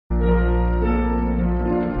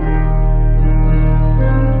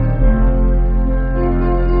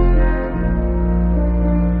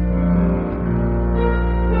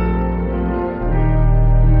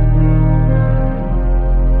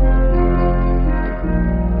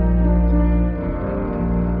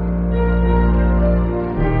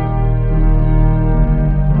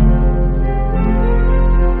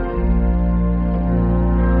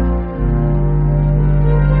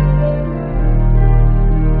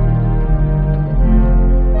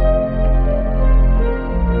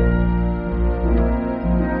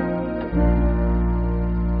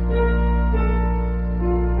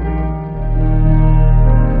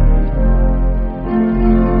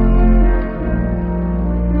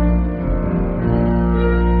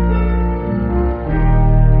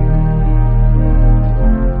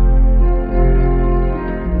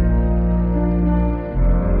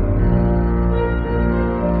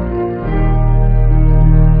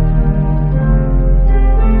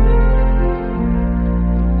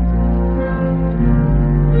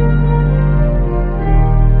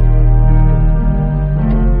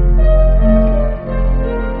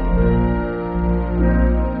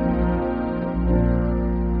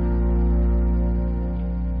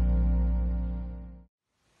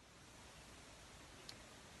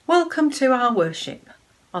Welcome to our worship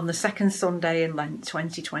on the second Sunday in Lent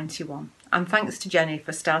 2021, and thanks to Jenny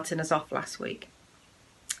for starting us off last week.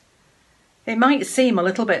 It might seem a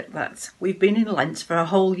little bit that we've been in Lent for a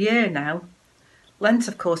whole year now. Lent,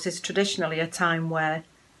 of course, is traditionally a time where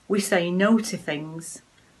we say no to things,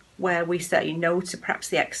 where we say no to perhaps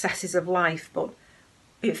the excesses of life, but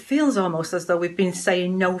it feels almost as though we've been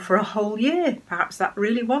saying no for a whole year. Perhaps that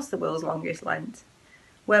really was the world's longest Lent,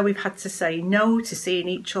 where we've had to say no to seeing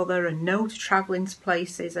each other and no to travelling to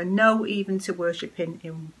places and no even to worshipping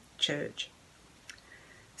in church.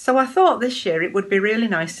 So I thought this year it would be really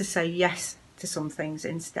nice to say yes to some things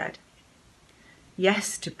instead.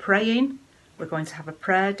 Yes to praying. We're going to have a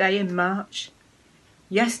prayer day in March.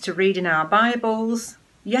 Yes to reading our Bibles.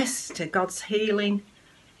 Yes to God's healing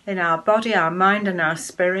in our body, our mind and our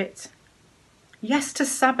spirit. Yes to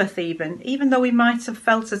Sabbath even though we might have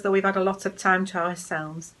felt as though we've had a lot of time to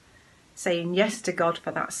ourselves, saying yes to God for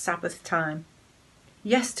that Sabbath time.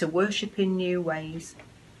 Yes to worship in new ways,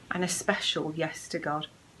 and a special yes to God.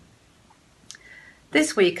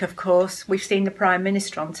 This week, of course, we've seen the Prime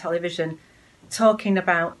Minister on television talking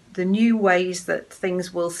about the new ways that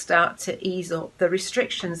things will start to ease up, the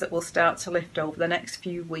restrictions that will start to lift over the next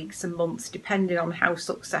few weeks and months, depending on how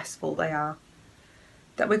successful they are.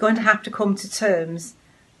 That we're going to have to come to terms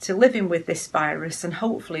to living with this virus, and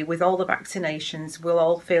hopefully with all the vaccinations we'll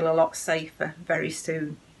all feel a lot safer very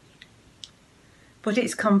soon. But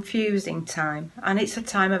it's confusing time, and it's a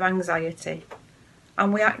time of anxiety,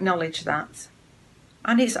 and we acknowledge that.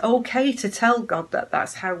 And it's okay to tell God that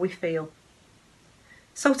that's how we feel.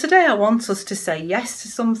 So today I want us to say yes to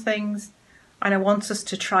some things, and I want us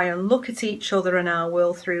to try and look at each other and our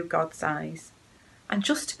world through God's eyes, and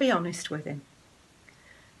just to be honest with him.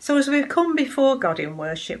 So as we come before God in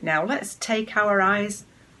worship now, let's take our eyes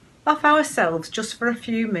off ourselves just for a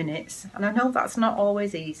few minutes, and I know that's not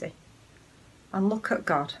always easy, and look at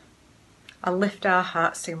God and lift our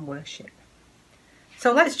hearts in worship.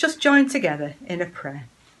 So let's just join together in a prayer.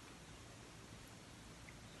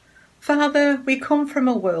 Father, we come from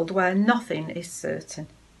a world where nothing is certain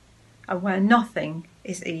and where nothing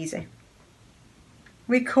is easy.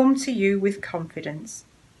 We come to you with confidence,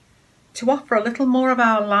 to offer a little more of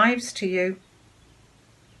our lives to you.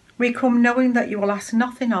 We come knowing that you will ask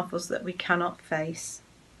nothing of us that we cannot face,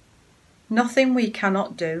 nothing we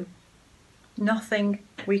cannot do, nothing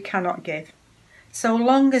we cannot give, so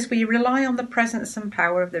long as we rely on the presence and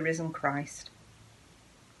power of the risen Christ.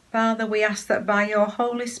 Father, we ask that by your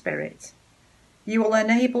Holy Spirit, you will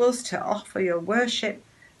enable us to offer your worship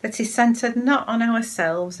that is centred not on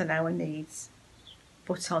ourselves and our needs,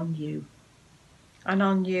 but on you, and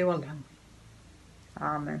on you alone.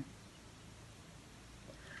 Amen.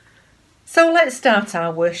 So let's start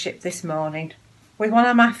our worship this morning with one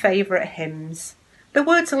of my favourite hymns. The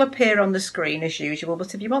words will appear on the screen as usual,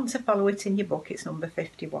 but if you want to follow it in your book, it's number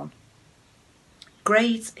 51.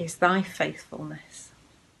 Great is thy faithfulness.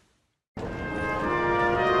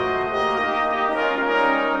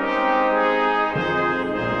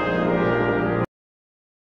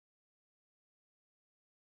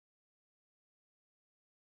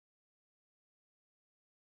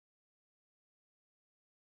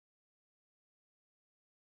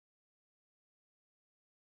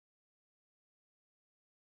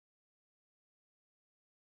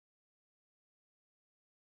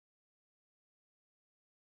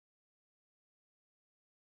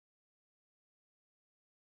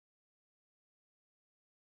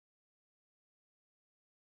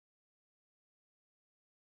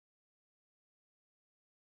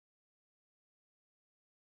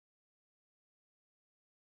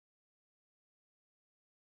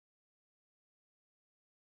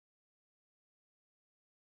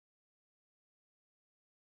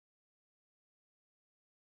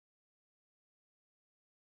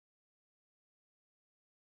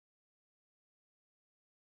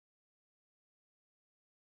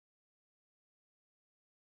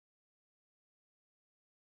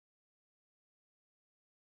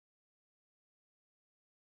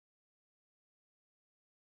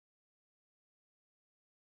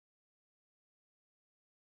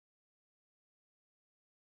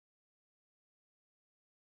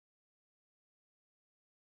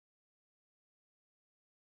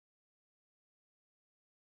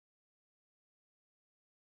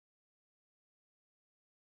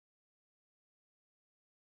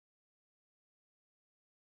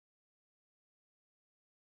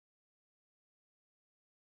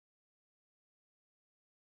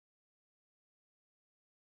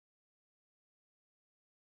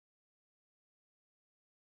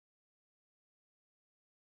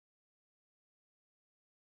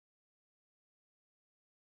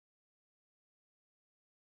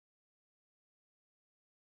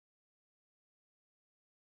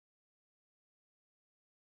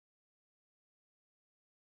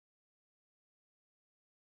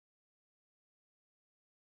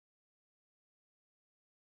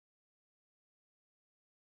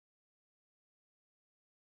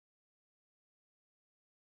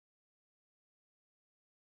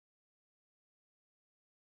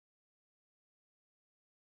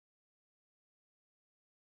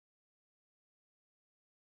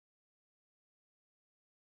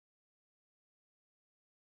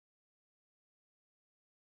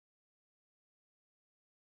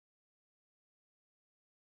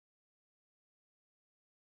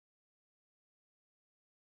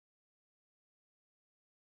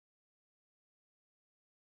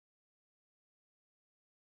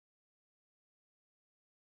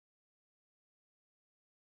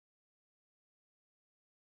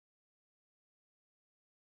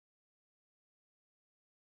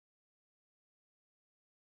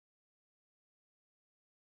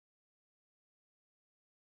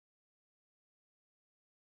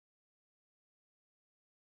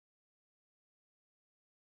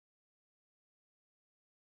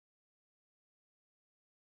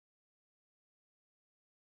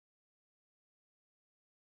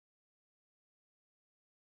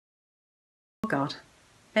 God,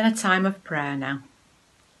 in a time of prayer now.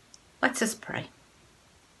 Let us pray.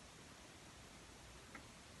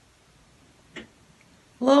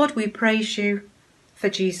 Lord, we praise you for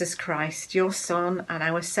Jesus Christ, your Son and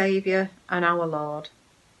our Saviour and our Lord.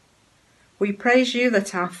 We praise you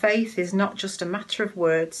that our faith is not just a matter of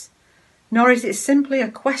words, nor is it simply a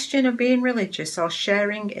question of being religious or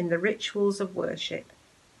sharing in the rituals of worship.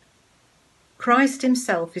 Christ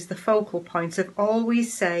himself is the focal point of all we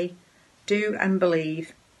say, do and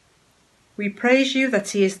believe. We praise you that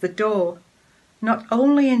he is the door, not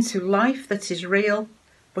only into life that is real,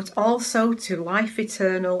 but also to life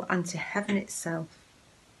eternal and to heaven itself.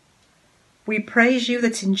 We praise you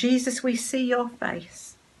that in Jesus we see your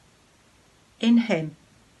face. In him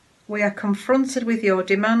we are confronted with your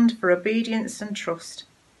demand for obedience and trust.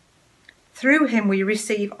 Through him we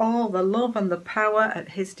receive all the love and the power at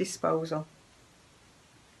his disposal.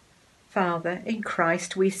 Father, in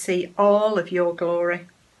Christ we see all of your glory,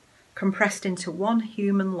 compressed into one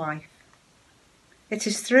human life. It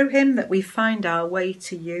is through him that we find our way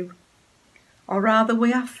to you, or rather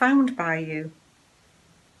we are found by you.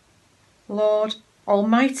 Lord,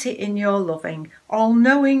 almighty in your loving,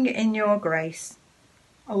 all-knowing in your grace,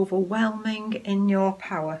 overwhelming in your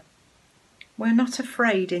power, we're not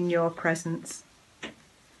afraid in your presence.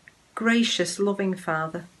 Gracious, loving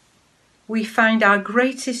Father, we find our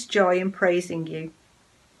greatest joy in praising you.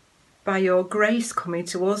 By your grace coming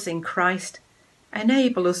to us in Christ,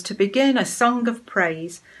 enable us to begin a song of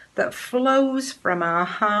praise that flows from our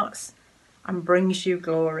hearts and brings you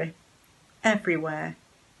glory everywhere,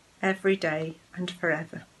 every day and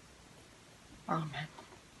forever. Amen.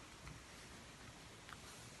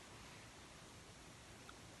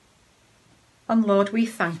 And Lord, we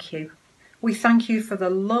thank you. We thank you for the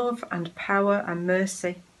love and power and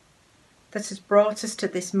mercy that has brought us to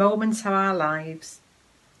this moment of our lives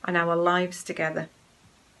and our lives together.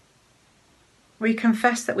 We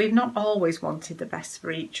confess that we've not always wanted the best for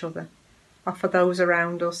each other or for those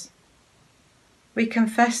around us. We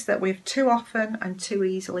confess that we've too often and too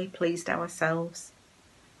easily pleased ourselves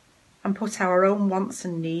and put our own wants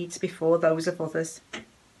and needs before those of others.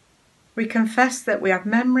 We confess that we have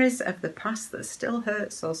memories of the past that still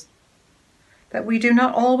hurts us, that we do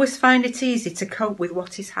not always find it easy to cope with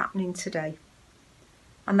what is happening today,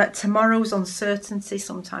 and that tomorrow's uncertainty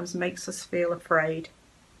sometimes makes us feel afraid.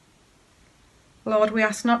 Lord, we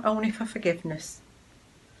ask not only for forgiveness,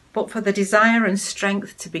 but for the desire and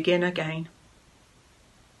strength to begin again.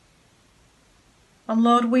 And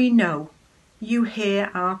Lord, we know you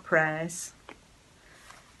hear our prayers,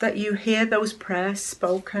 that you hear those prayers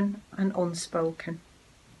spoken and unspoken,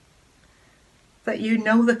 that you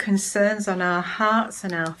know the concerns on our hearts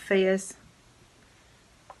and our fears,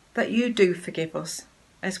 that you do forgive us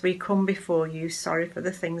as we come before you sorry for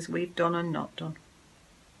the things we've done and not done.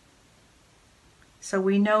 So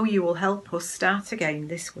we know you will help us start again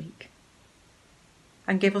this week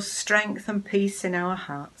and give us strength and peace in our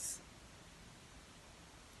hearts.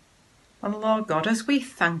 And Lord God, as we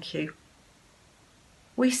thank you,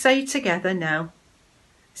 we say together now,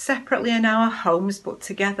 separately in our homes but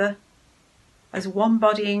together as one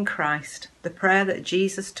body in Christ, the prayer that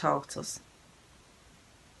Jesus taught us.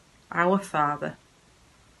 Our Father,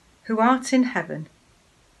 who art in heaven,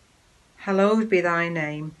 hallowed be thy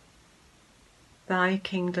name. Thy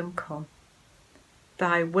kingdom come.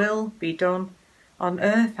 Thy will be done on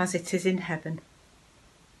earth as it is in heaven.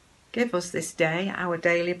 Give us this day our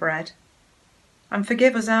daily bread, and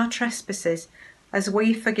forgive us our trespasses as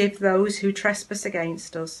we forgive those who trespass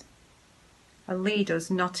against us. And lead us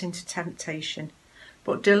not into temptation,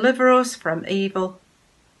 but deliver us from evil.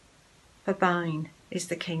 For thine is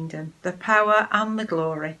the kingdom, the power and the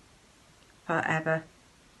glory, for ever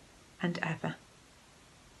and ever.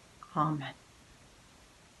 Amen.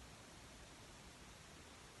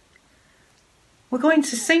 We're going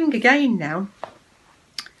to sing again now.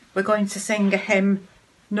 We're going to sing a hymn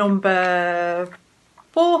number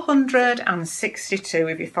 462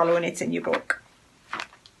 if you're following it in your book.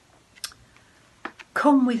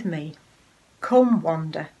 Come with me, come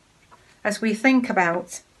wander, as we think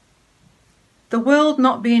about the world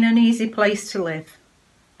not being an easy place to live,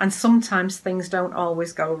 and sometimes things don't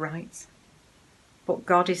always go right, but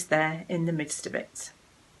God is there in the midst of it.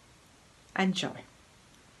 Enjoy.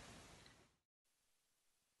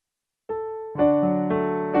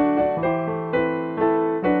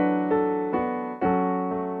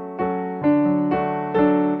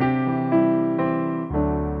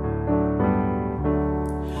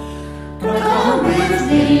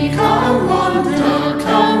 Come wander,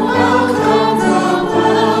 come welcome the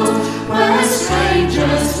world, where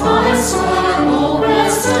strangers find sorrow, where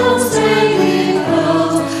souls daily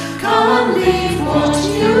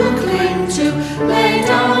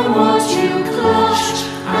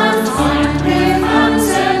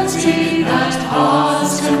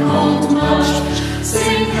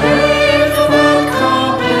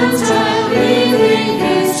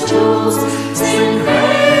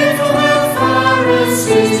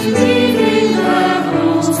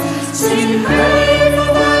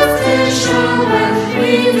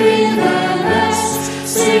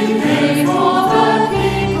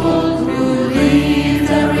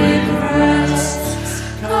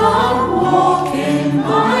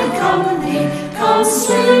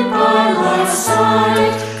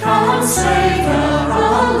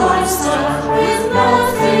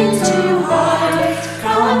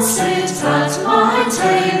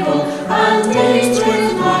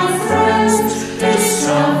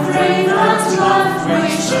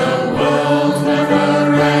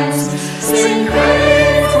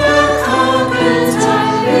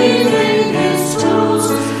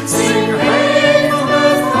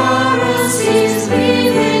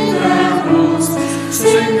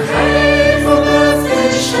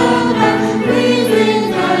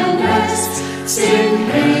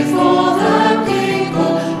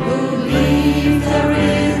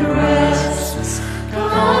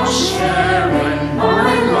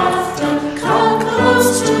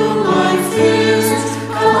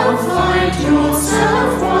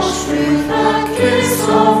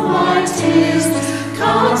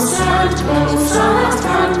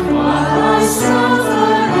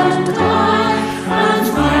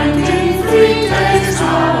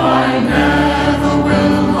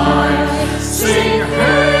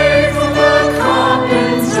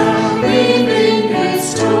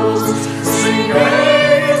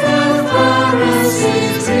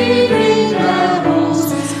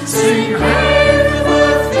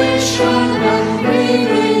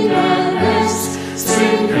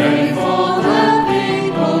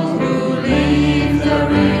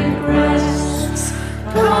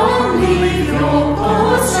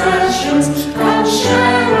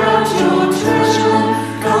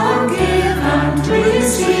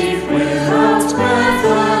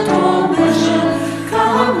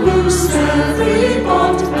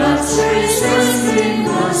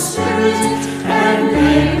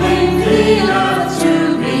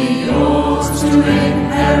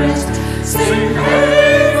Sing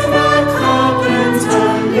hey for the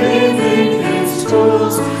carpenter leaving his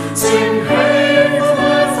tools. Sing hey for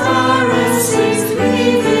the Pharisees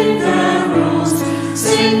leaving their rules.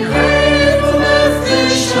 Sing hey for the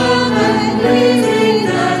fishermen leaving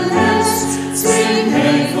their nets. Sing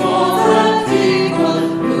hey for the people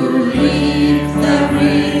who leave their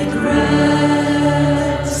regrets.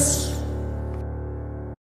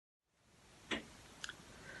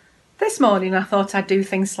 This morning I thought I'd do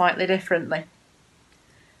things slightly differently.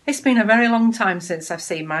 It's been a very long time since I've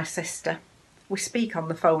seen my sister. We speak on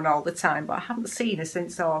the phone all the time, but I haven't seen her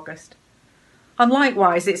since August. And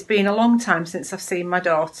likewise, it's been a long time since I've seen my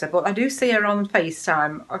daughter, but I do see her on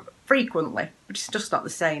FaceTime frequently, which is just not the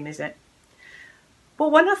same, is it?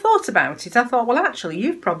 But when I thought about it, I thought, well, actually,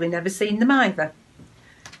 you've probably never seen them either.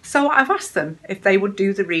 So I've asked them if they would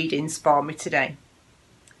do the readings for me today.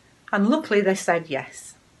 And luckily they said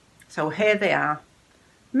yes. So here they are.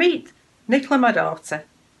 Meet Nicola, my daughter,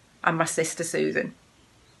 and my sister Susan.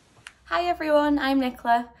 Hi everyone, I'm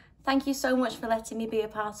Nicola. Thank you so much for letting me be a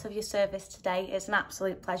part of your service today. It's an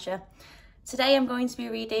absolute pleasure. Today I'm going to be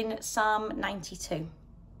reading Psalm 92.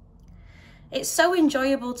 It's so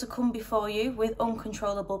enjoyable to come before you with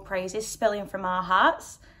uncontrollable praises spilling from our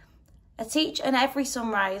hearts. At each and every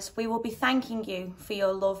sunrise, we will be thanking you for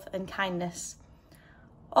your love and kindness.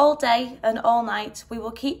 All day and all night, we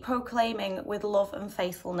will keep proclaiming with love and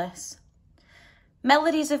faithfulness.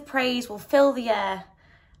 Melodies of praise will fill the air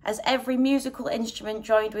as every musical instrument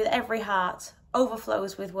joined with every heart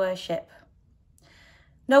overflows with worship.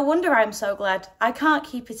 No wonder I'm so glad. I can't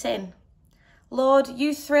keep it in. Lord,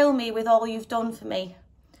 you thrill me with all you've done for me.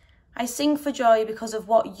 I sing for joy because of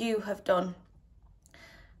what you have done.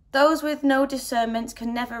 Those with no discernment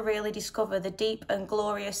can never really discover the deep and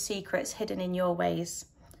glorious secrets hidden in your ways.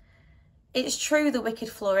 It's true the wicked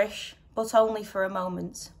flourish, but only for a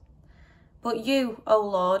moment. But you, O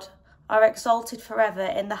Lord, are exalted forever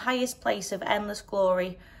in the highest place of endless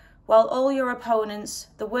glory, while all your opponents,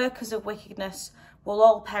 the workers of wickedness, will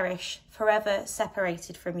all perish, forever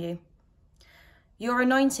separated from you. Your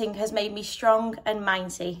anointing has made me strong and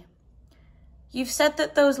mighty. You've said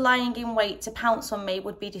that those lying in wait to pounce on me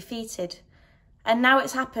would be defeated, and now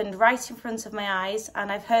it's happened right in front of my eyes,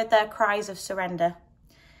 and I've heard their cries of surrender.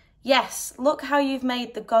 Yes, look how you've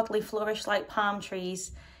made the godly flourish like palm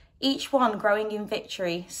trees, each one growing in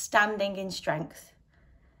victory, standing in strength.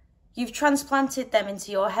 You've transplanted them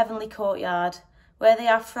into your heavenly courtyard, where they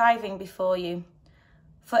are thriving before you,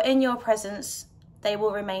 for in your presence they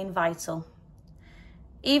will remain vital.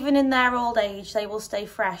 Even in their old age, they will stay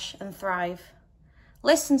fresh and thrive.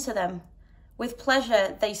 Listen to them. With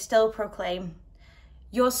pleasure, they still proclaim,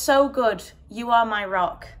 "You're so good, you are my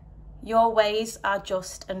rock. Your ways are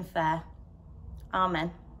just and fair."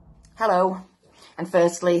 Amen. Hello, and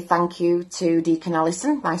firstly, thank you to Deacon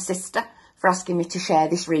Alison, my sister, for asking me to share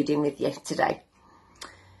this reading with you today.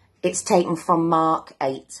 It's taken from Mark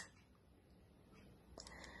 8.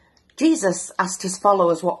 Jesus asked his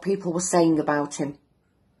followers what people were saying about him.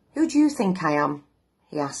 "Who do you think I am?"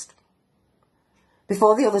 he asked.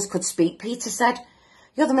 Before the others could speak, Peter said,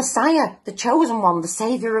 "You're the Messiah, the chosen one, the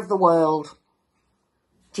Saviour of the world."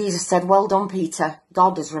 Jesus said, "Well done, Peter.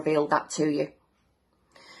 God has revealed that to you."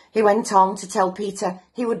 He went on to tell Peter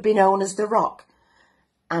he would be known as the Rock,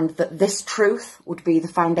 and that this truth would be the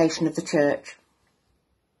foundation of the church.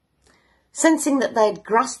 Sensing that they'd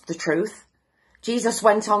grasped the truth, Jesus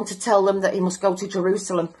went on to tell them that he must go to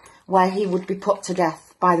Jerusalem, where he would be put to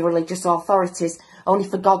death by the religious authorities, only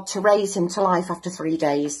for God to raise him to life after 3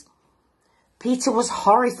 days. Peter was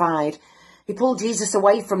horrified. He pulled Jesus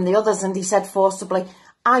away from the others and he said forcibly,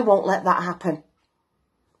 "I won't let that happen."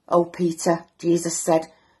 "Oh, Peter," Jesus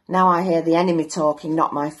said, "now I hear the enemy talking,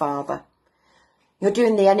 not my Father. You're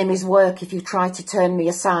doing the enemy's work if you try to turn me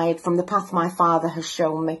aside from the path my Father has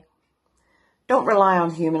shown me. Don't rely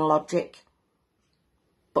on human logic,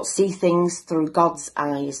 but see things through God's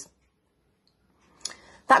eyes."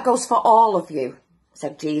 "That goes for all of you,"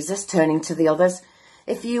 said Jesus, turning to the others.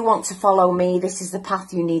 "If you want to follow me, this is the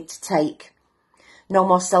path you need to take. No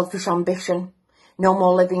more selfish ambition. No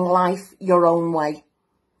more living life your own way.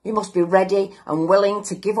 You must be ready and willing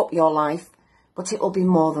to give up your life, but it will be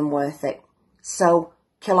more than worth it. So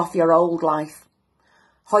kill off your old life.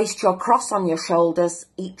 Hoist your cross on your shoulders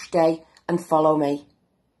each day and follow me.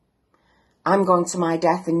 I'm going to my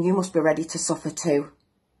death and you must be ready to suffer too.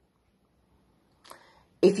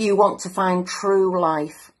 If you want to find true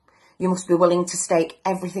life, you must be willing to stake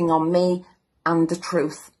everything on me and the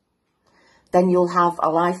truth. Then you'll have a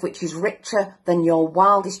life which is richer than your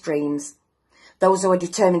wildest dreams. Those who are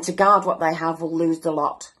determined to guard what they have will lose the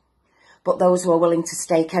lot. but those who are willing to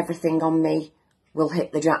stake everything on me will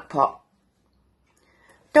hit the jackpot.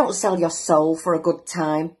 Don't sell your soul for a good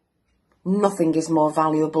time. Nothing is more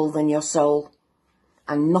valuable than your soul,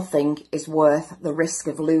 and nothing is worth the risk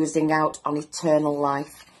of losing out on eternal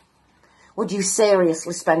life. Would you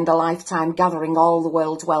seriously spend a lifetime gathering all the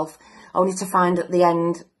world's wealth, only to find at the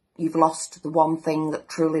end you've lost the one thing that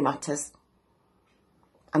truly matters?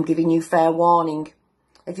 I'm giving you fair warning.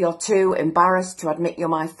 If you're too embarrassed to admit you're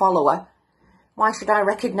my follower, why should I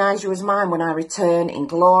recognise you as mine when I return in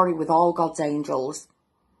glory with all God's angels?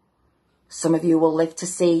 Some of you will live to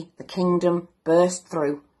see the kingdom burst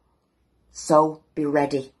through. So be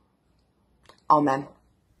ready. Amen.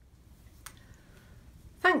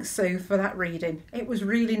 Thanks, Sue, for that reading. It was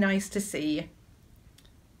really nice to see you.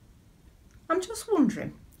 I'm just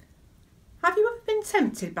wondering, have you ever been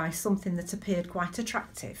tempted by something that appeared quite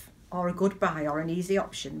attractive, or a good buy or an easy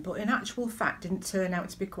option, but in actual fact didn't turn out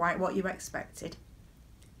to be quite what you expected?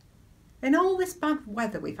 In all this bad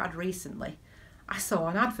weather we've had recently, I saw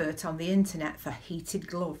an advert on the internet for heated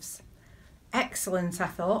gloves. Excellent, I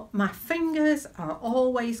thought. My fingers are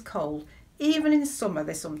always cold. Even in summer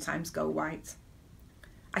they sometimes go white.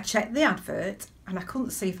 I checked the advert and I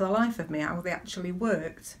couldn't see for the life of me how they actually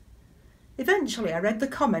worked. Eventually I read the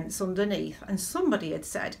comments underneath and somebody had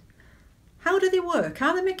said, "How do they work?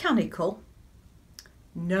 Are they mechanical?"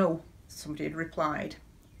 "No," somebody had replied.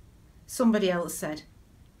 Somebody else said,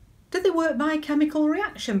 "Do they work by chemical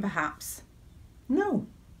reaction perhaps?" No.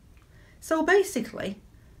 So basically,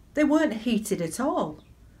 they weren't heated at all,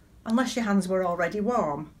 unless your hands were already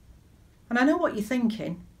warm. And I know what you're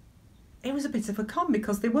thinking. It was a bit of a con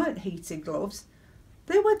because they weren't heated gloves.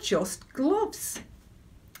 They were just gloves.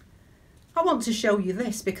 I want to show you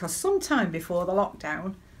this because sometime before the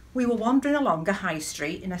lockdown, we were wandering along a high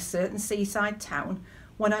street in a certain seaside town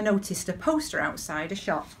when I noticed a poster outside a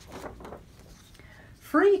shop.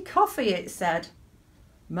 "Free coffee," it said.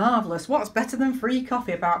 Marvellous, what's better than free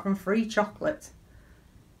coffee apart from free chocolate?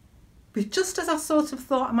 But just as I sort of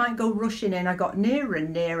thought I might go rushing in, I got nearer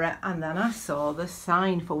and nearer and then I saw the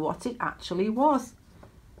sign for what it actually was.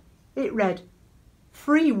 It read,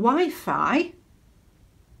 "Free Wi-Fi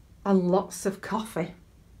and lots of coffee."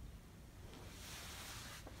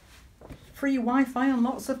 Free Wi-Fi and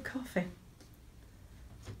lots of coffee.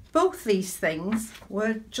 Both these things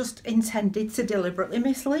were just intended to deliberately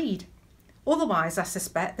mislead. Otherwise, I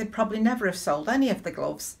suspect they'd probably never have sold any of the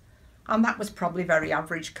gloves, and that was probably very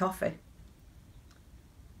average coffee.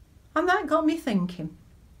 And that got me thinking.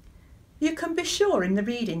 You can be sure in the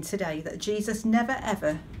reading today that Jesus never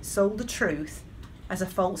ever sold the truth as a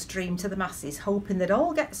false dream to the masses, hoping they'd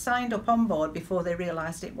all get signed up on board before they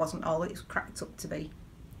realised it wasn't all it was cracked up to be.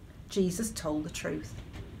 Jesus told the truth.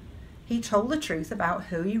 He told the truth about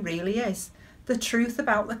who he really is, the truth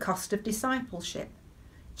about the cost of discipleship.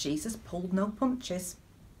 Jesus pulled no punches.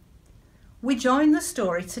 We join the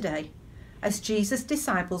story today as Jesus'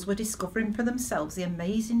 disciples were discovering for themselves the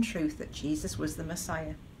amazing truth that Jesus was the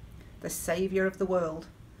Messiah, the Saviour of the world.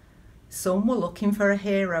 Some were looking for a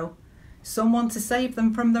hero, someone to save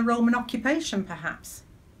them from the Roman occupation perhaps,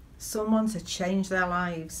 someone to change their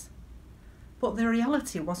lives. But the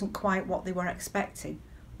reality wasn't quite what they were expecting,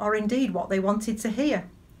 or indeed what they wanted to hear.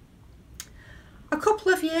 A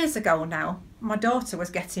couple of years ago now, my daughter was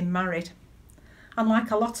getting married, and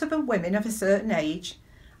like a lot of women of a certain age,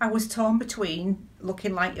 I was torn between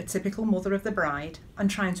looking like a typical mother of the bride and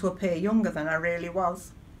trying to appear younger than I really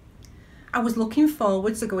was. I was looking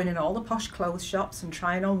forward to going in all the posh clothes shops and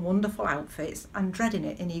trying on wonderful outfits and dreading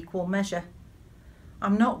it in equal measure.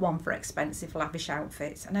 I'm not one for expensive lavish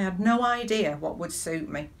outfits and I had no idea what would suit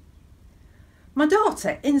me. My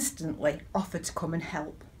daughter instantly offered to come and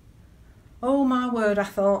help. Oh my word, I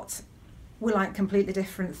thought, we like completely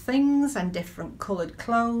different things and different coloured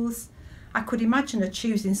clothes. I could imagine her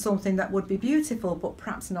choosing something that would be beautiful but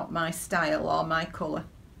perhaps not my style or my colour.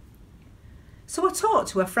 So I talked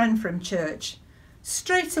to a friend from church.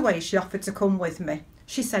 Straight away she offered to come with me.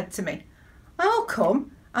 She said to me, "I'll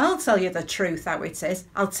come, I'll tell you the truth how it is.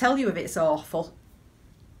 I'll tell you if it's awful."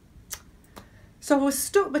 So I was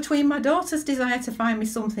stuck between my daughter's desire to find me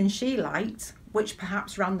something she liked, which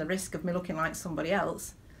perhaps ran the risk of me looking like somebody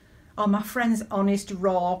else, or my friend's honest,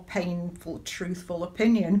 raw, painful, truthful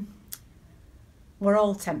opinion. We're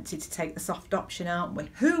all tempted to take the soft option, aren't we?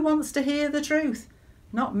 Who wants to hear the truth?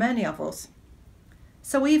 Not many of us.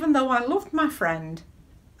 So even though I loved my friend,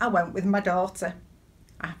 I went with my daughter.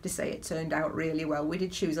 I have to say it turned out really well. We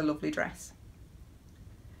did choose a lovely dress.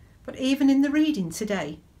 But even in the reading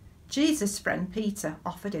today, Jesus' friend Peter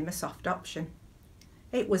offered him a soft option.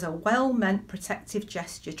 It was a well-meant protective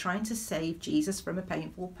gesture trying to save Jesus from a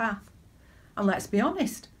painful path. And let's be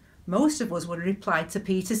honest, most of us would have replied to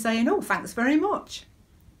Peter saying, "Oh, thanks very much."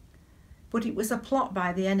 But it was a plot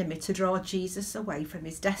by the enemy to draw Jesus away from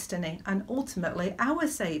his destiny and ultimately our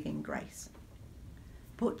saving grace.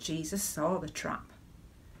 But Jesus saw the trap.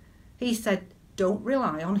 He said, "Don't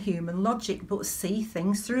rely on human logic, but see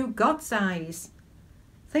things through God's eyes."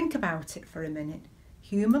 Think about it for a minute.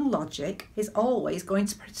 Human logic is always going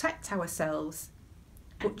to protect ourselves.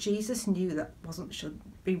 But Jesus knew that wasn't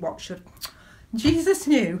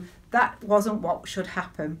what should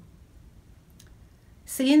happen.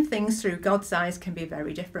 Seeing things through God's eyes can be a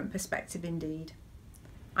very different perspective indeed.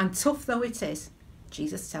 And tough though it is,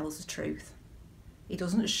 Jesus tells the truth. He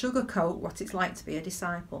doesn't sugarcoat what it's like to be a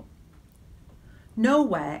disciple.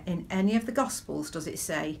 Nowhere in any of the Gospels does it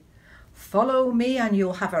say, "Follow me and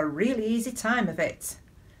you'll have a really easy time of it.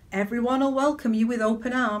 Everyone will welcome you with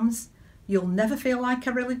open arms. You'll never feel like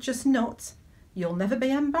a religious nut. You'll never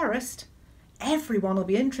be embarrassed. Everyone will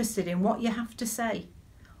be interested in what you have to say.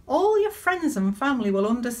 All your friends and family will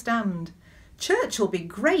understand. Church will be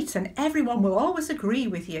great and everyone will always agree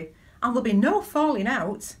with you. And there'll be no falling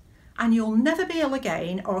out. And you'll never be ill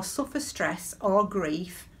again or suffer stress or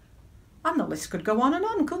grief." And the list could go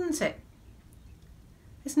on, couldn't it?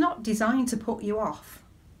 It's not designed to put you off,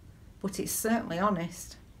 but it's certainly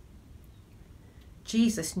honest.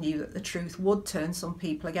 Jesus knew that the truth would turn some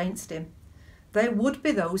people against him. There would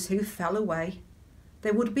be those who fell away.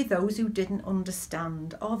 There would be those who didn't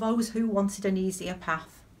understand, or those who wanted an easier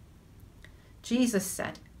path. Jesus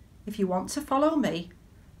said, "If you want to follow me,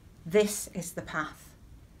 this is the path.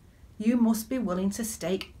 You must be willing to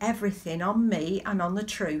stake everything on me and on the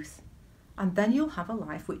truth, and then you'll have a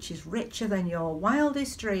life which is richer than your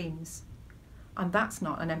wildest dreams." And that's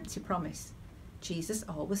not an empty promise. Jesus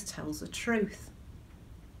always tells the truth.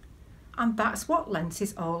 And that's what Lent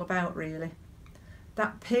is all about, really.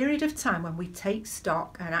 That period of time when we take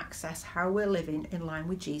stock and access how we're living in line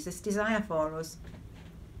with Jesus' desire for us.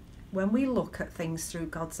 When we look at things through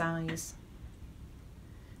God's eyes.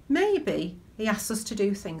 Maybe he asks us to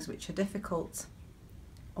do things which are difficult,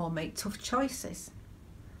 or make tough choices,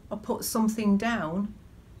 or put something down,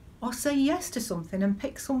 or say yes to something and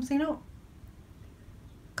pick something up.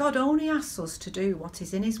 God only asks us to do what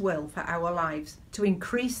is in his will for our lives, to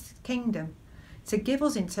increase the kingdom, to give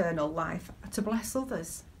us eternal life, to bless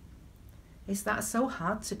others. Is that so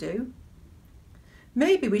hard to do?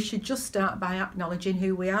 Maybe we should just start by acknowledging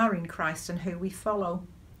who we are in Christ and who we follow.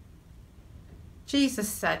 Jesus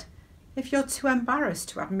said, "If you're too embarrassed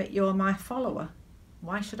to admit you're my follower,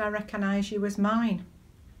 why should I recognise you as mine?"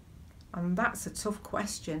 And that's a tough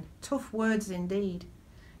question, tough words indeed.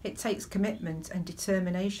 It takes commitment and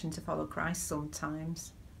determination to follow Christ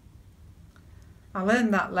sometimes. I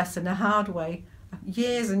learned that lesson the hard way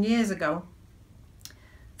years and years ago.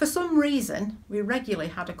 For some reason, we regularly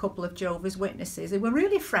had a couple of Jehovah's Witnesses who were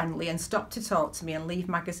really friendly and stopped to talk to me and leave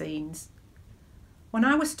magazines. When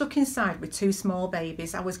I was stuck inside with two small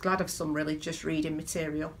babies, I was glad of some religious reading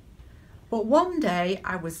material. But one day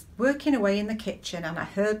I was working away in the kitchen and I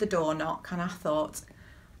heard the door knock and I thought,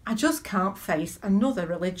 I just can't face another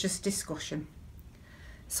religious discussion.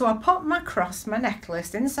 So I popped my cross, my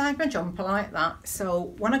necklace, inside my jumper like that,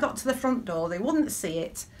 so when I got to the front door they wouldn't see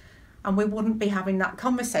it and we wouldn't be having that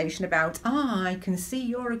conversation about, I can see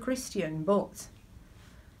you're a Christian, but...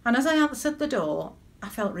 And as I answered the door, I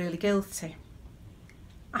felt really guilty.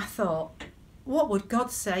 I thought, what would God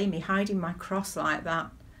say me hiding my cross like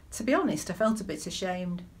that? To be honest, I felt a bit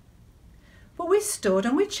ashamed. But we stood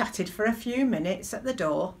and we chatted for a few minutes at the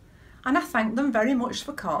door, and I thanked them very much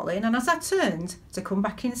for calling, and as I turned to come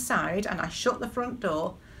back inside and I shut the front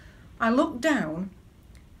door, I looked down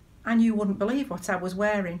and you wouldn't believe what I was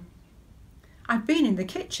wearing. I'd been in the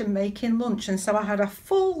kitchen making lunch, and so I had a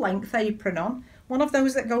full-length apron on, one of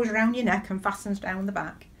those that goes around your neck and fastens down the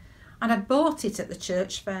back, and I'd bought it at the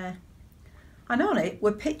church fair. And on it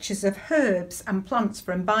were pictures of herbs and plants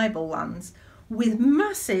from Bible lands, with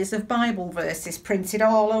masses of Bible verses printed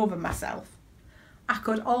all over myself. I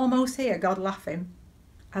could almost hear God laughing.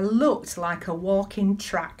 I looked like a walking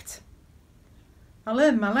tract. I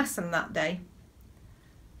learned my lesson that day.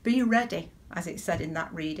 Be ready, as it said in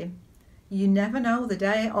that reading. You never know the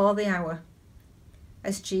day or the hour.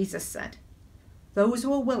 As Jesus said, those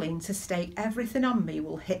who are willing to stake everything on me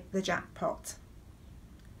will hit the jackpot.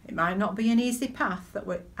 It might not be an easy path that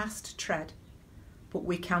we're asked to tread, but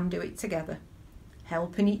we can do it together,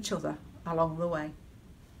 helping each other along the way.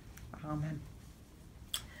 Amen.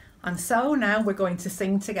 And so now we're going to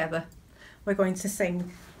sing together. We're going to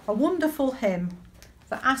sing a wonderful hymn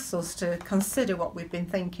that asks us to consider what we've been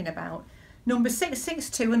thinking about. Number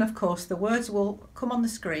 662, and of course the words will come on the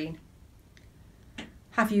screen.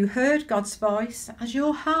 Have you heard God's voice? Has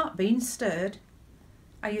your heart been stirred?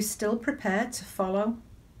 Are you still prepared to follow?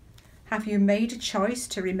 Have you made a choice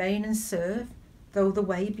to remain and serve, though the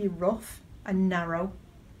way be rough and narrow?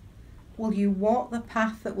 Will you walk the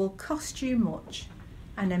path that will cost you much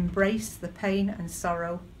and embrace the pain and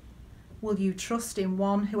sorrow? Will you trust in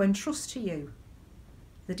one who entrusts to you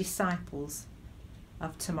the disciples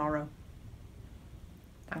of tomorrow?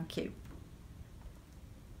 Thank you.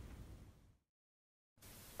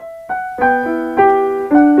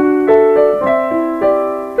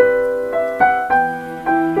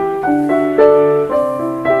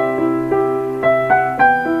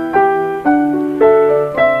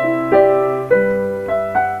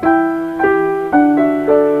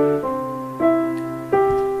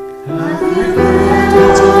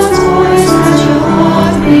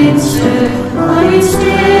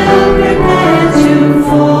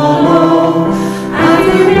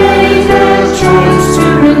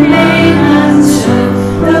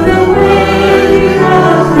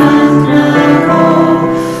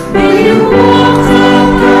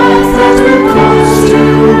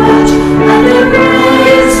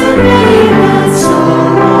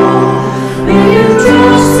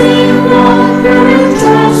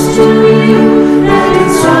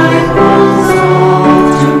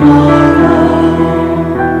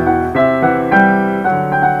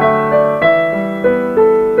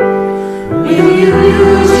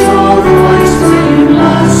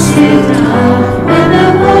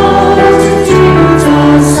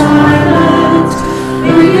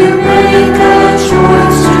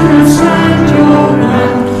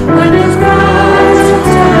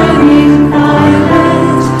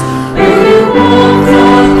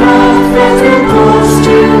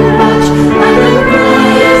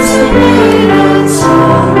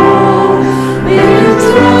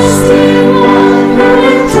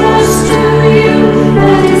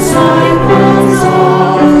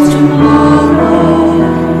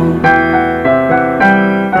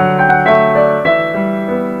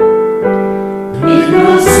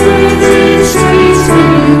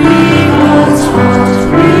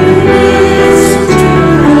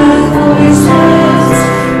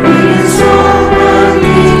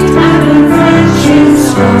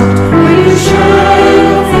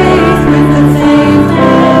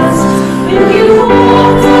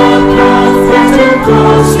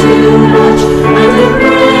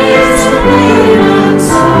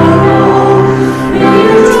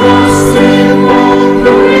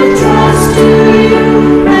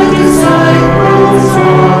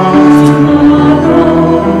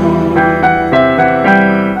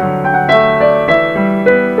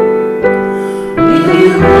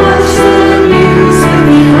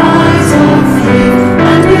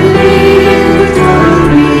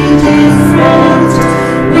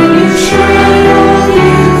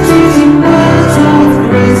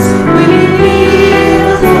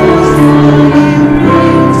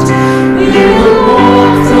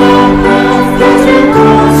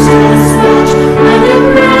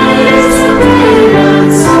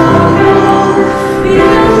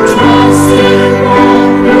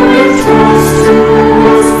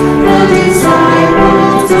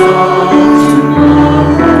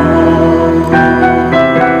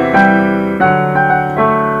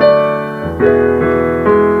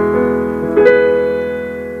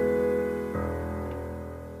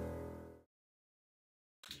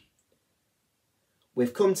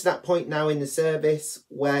 We've come to that point now in the service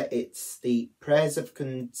where it's the prayers of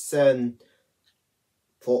concern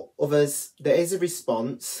for others. There is a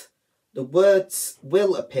response. The words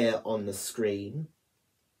will appear on the screen.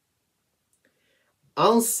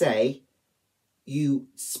 I'll say, you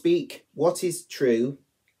speak what is true,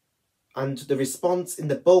 and the response in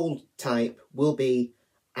the bold type will be,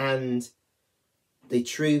 and the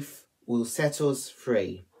truth will set us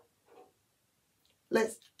free.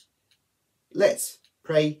 Let's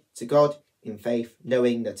pray to God in faith,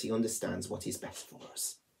 knowing that he understands what is best for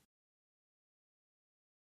us.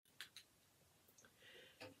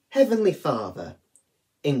 Heavenly Father,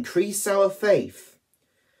 increase our faith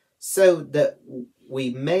so that we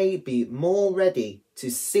may be more ready to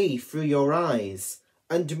see through your eyes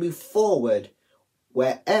and move forward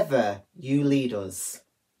wherever you lead us.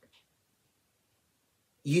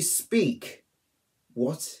 You speak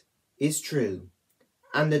what is true,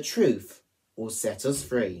 and the truth will set us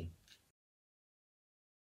free.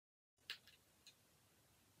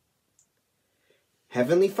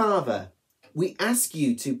 Heavenly Father, we ask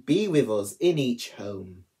you to be with us in each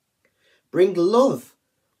home. Bring love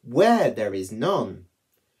where there is none.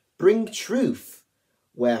 Bring truth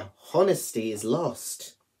where honesty is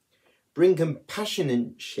lost. Bring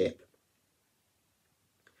companionship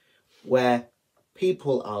where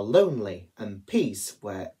people are lonely, and peace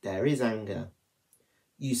where there is anger.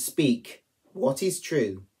 You speak what is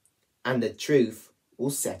true, and the truth will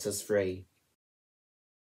set us free.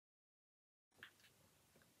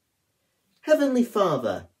 Heavenly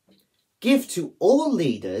Father, give to all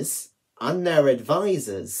leaders and their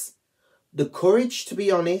advisors the courage to be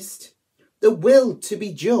honest, the will to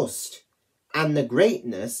be just, and the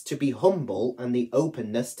greatness to be humble and the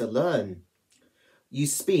openness to learn. You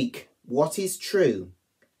speak what is true,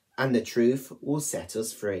 and the truth will set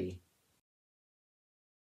us free.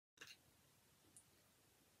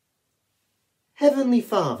 Heavenly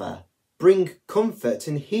Father, bring comfort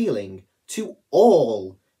and healing to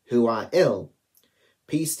all who are ill,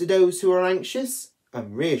 peace to those who are anxious,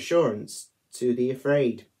 and reassurance to the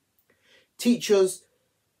afraid. Teach us,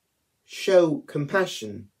 show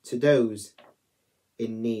compassion to those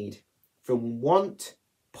in need, from want,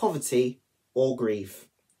 poverty, or grief.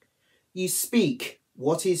 You speak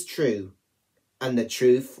what is true, and the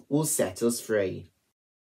truth will set us free.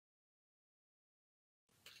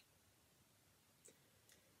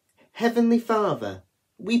 Heavenly Father,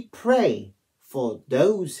 we pray for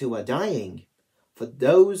those who are dying, for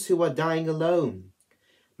those who are dying alone.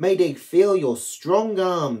 May they feel your strong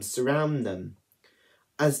arms surround them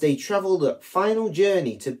as they travel the final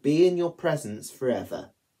journey to be in your presence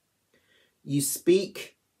forever. You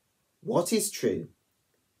speak what is true,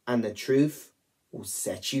 and the truth will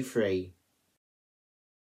set you free.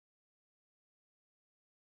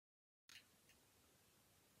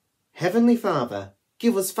 Heavenly Father,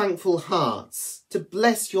 give us thankful hearts to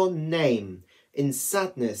bless your name in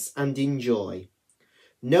sadness and in joy,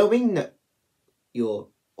 knowing that you're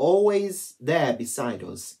always there beside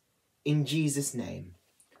us. In Jesus' name,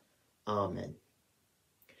 Amen.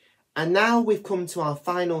 And now we've come to our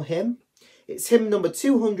final hymn. It's hymn number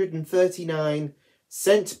 239,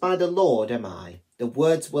 Sent by the Lord Am I. The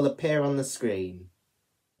words will appear on the screen.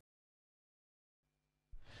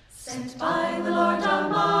 Sent by the Lord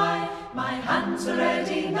am I, my hands are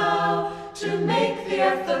ready now, to make the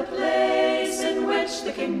earth a place in which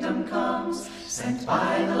the kingdom comes. Sent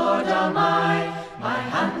by the Lord am I, my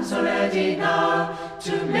hands are ready now,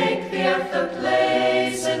 to make the earth a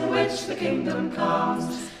place in which the kingdom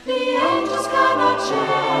comes. The angels cannot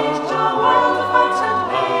change a world of hurt and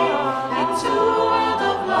pain into a world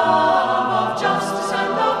of love, of justice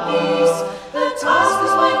and of peace. The task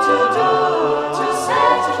is mine to do, to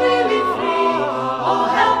set it really free. Oh,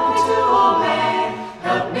 help me to obey,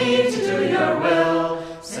 help me to do your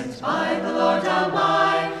will. Sent by the Lord am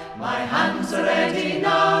I, my hands are ready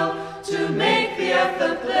now, to make the earth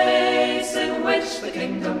a place in which the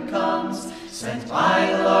kingdom comes. Sent by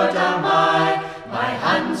the Lord am I, my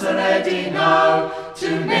hands are ready now,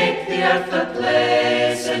 to make the earth a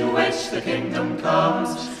place in which the kingdom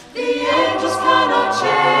comes. The angels cannot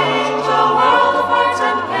change a world of hurt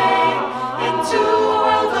and pain into a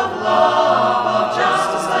world of love, of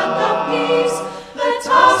justice and of peace. The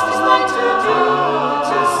task is mine to do,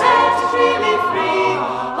 to set it really free.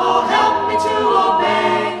 Oh, help me to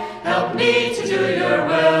obey, help me to do your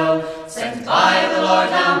will. Sent by the Lord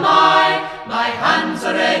am I, my hands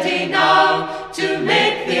are ready now, to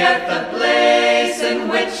make the earth a place in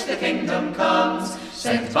which the kingdom comes.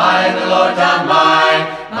 Sent by the Lord am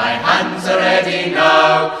I, my hands are ready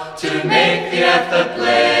now, to make the earth a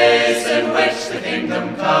place in which the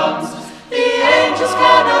kingdom comes. The angels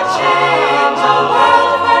cannot change a world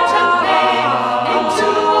of hurt and pain into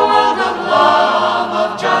a world of love,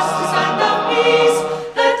 of justice and of peace.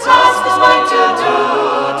 The task is mine to do,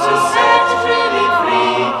 to set it really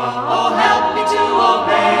free. Oh, help me to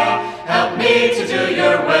obey, help me to do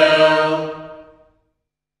your will.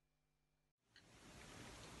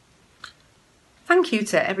 Thank you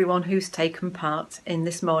to everyone who's taken part in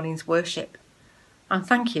this morning's worship. And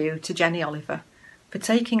thank you to Jenny Oliver for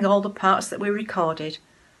taking all the parts that we recorded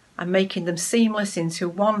and making them seamless into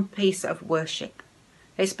one piece of worship.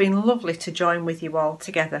 It's been lovely to join with you all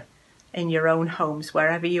together in your own homes,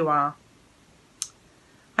 wherever you are.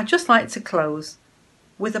 I'd just like to close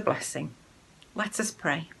with a blessing. Let us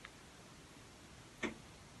pray.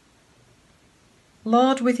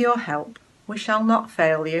 Lord, with your help, we shall not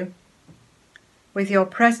fail you. With your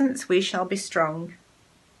presence we shall be strong.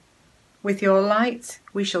 With your light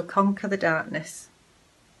we shall conquer the darkness.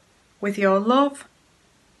 With your love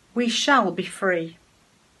we shall be free.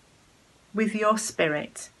 With your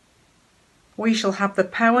spirit we shall have the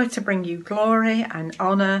power to bring you glory and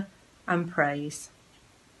honour and praise.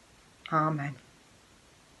 Amen.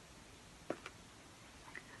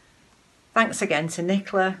 Thanks again to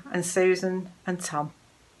Nicola and Susan and Tom.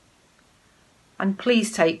 And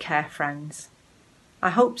please take care, friends. I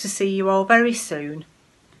hope to see you all very soon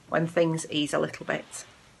when things ease a little bit.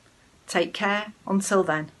 Take care until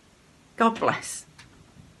then. God bless.